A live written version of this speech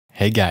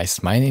Hey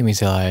guys, my name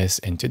is Elias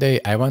and today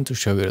I want to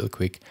show you real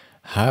quick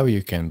how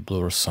you can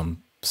blur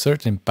some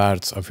certain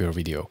parts of your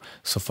video.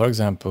 So for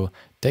example,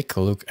 take a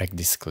look at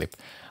this clip.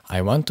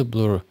 I want to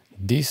blur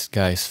this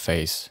guy's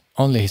face,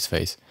 only his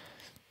face.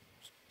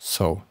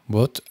 So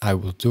what I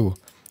will do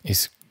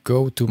is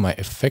go to my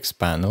effects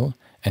panel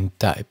and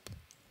type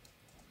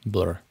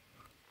blur.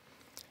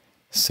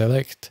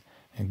 Select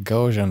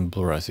Gaussian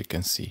blur as you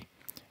can see.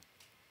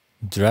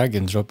 Drag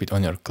and drop it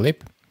on your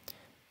clip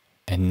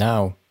and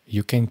now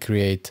you can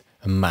create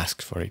a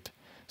mask for it.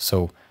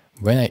 So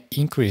when I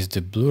increase the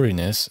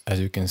blurriness,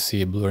 as you can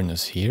see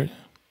blurriness here,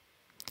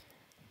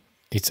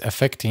 it's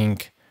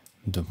affecting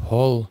the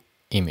whole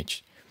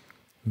image.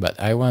 But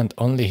I want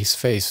only his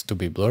face to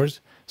be blurred,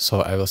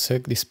 so I will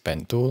select this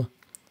pen tool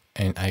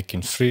and I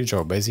can free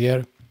draw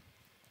Bezier.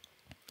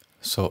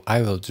 So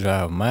I will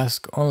draw a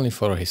mask only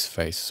for his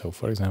face. So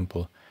for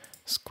example,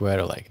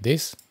 square like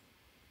this.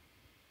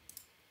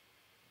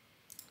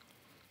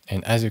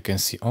 And as you can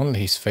see,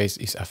 only his face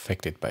is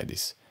affected by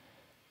this.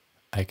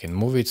 I can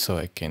move it so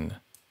I can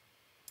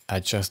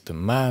adjust the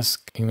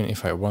mask. Even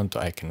if I want to,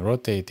 I can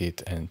rotate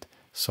it and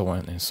so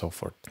on and so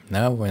forth.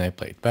 Now when I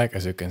play it back,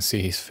 as you can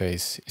see, his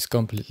face is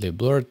completely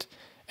blurred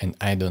and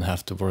I don't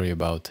have to worry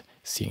about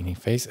seeing his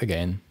face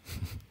again.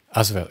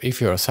 As well,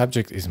 if your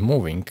subject is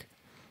moving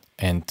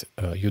and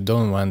you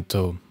don't want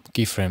to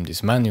keyframe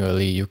this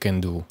manually, you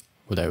can do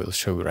what I will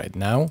show you right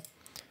now.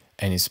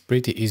 And it's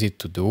pretty easy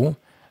to do.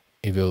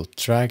 It will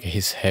track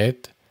his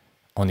head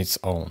on its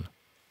own.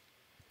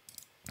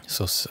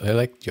 So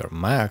select your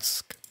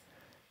mask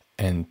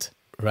and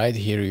right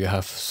here you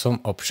have some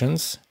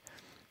options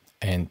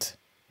and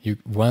you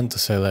want to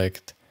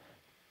select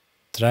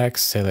track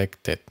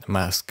selected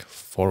mask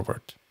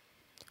forward.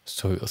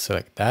 So we'll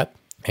select that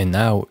and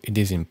now it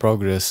is in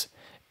progress.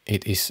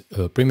 It is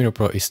Premiere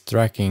Pro is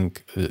tracking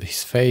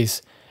his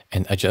face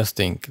and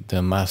adjusting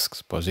the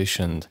mask's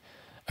position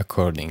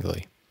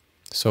accordingly.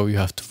 So you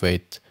have to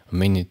wait a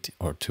minute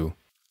or two.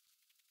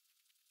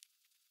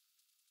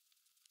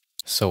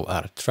 So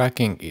our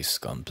tracking is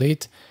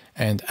complete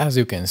and as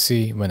you can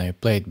see when I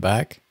play it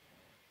back,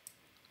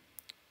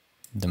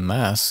 the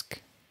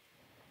mask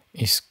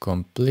is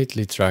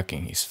completely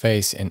tracking his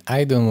face and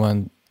I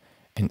don't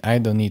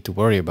need to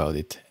worry about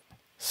it.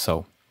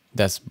 So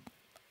that's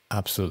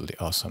absolutely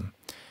awesome.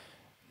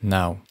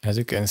 Now as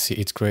you can see,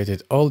 it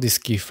created all these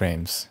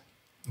keyframes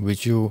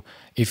which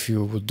if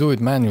you would do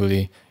it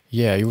manually,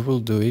 yeah, you will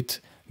do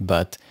it,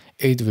 but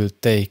it will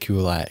take you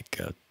like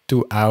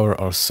 2 hours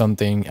or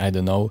something, I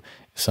don't know,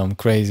 some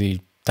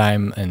crazy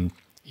time and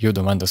you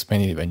don't want to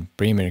spend it when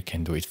Premiere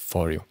can do it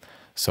for you.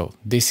 So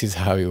this is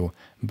how you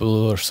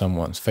blur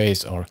someone's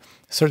face or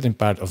certain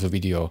part of the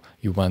video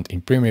you want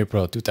in Premiere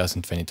Pro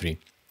 2023.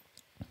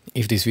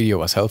 If this video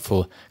was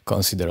helpful,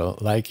 consider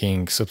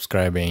liking,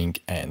 subscribing,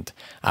 and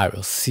I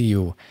will see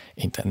you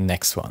in the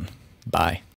next one. Bye.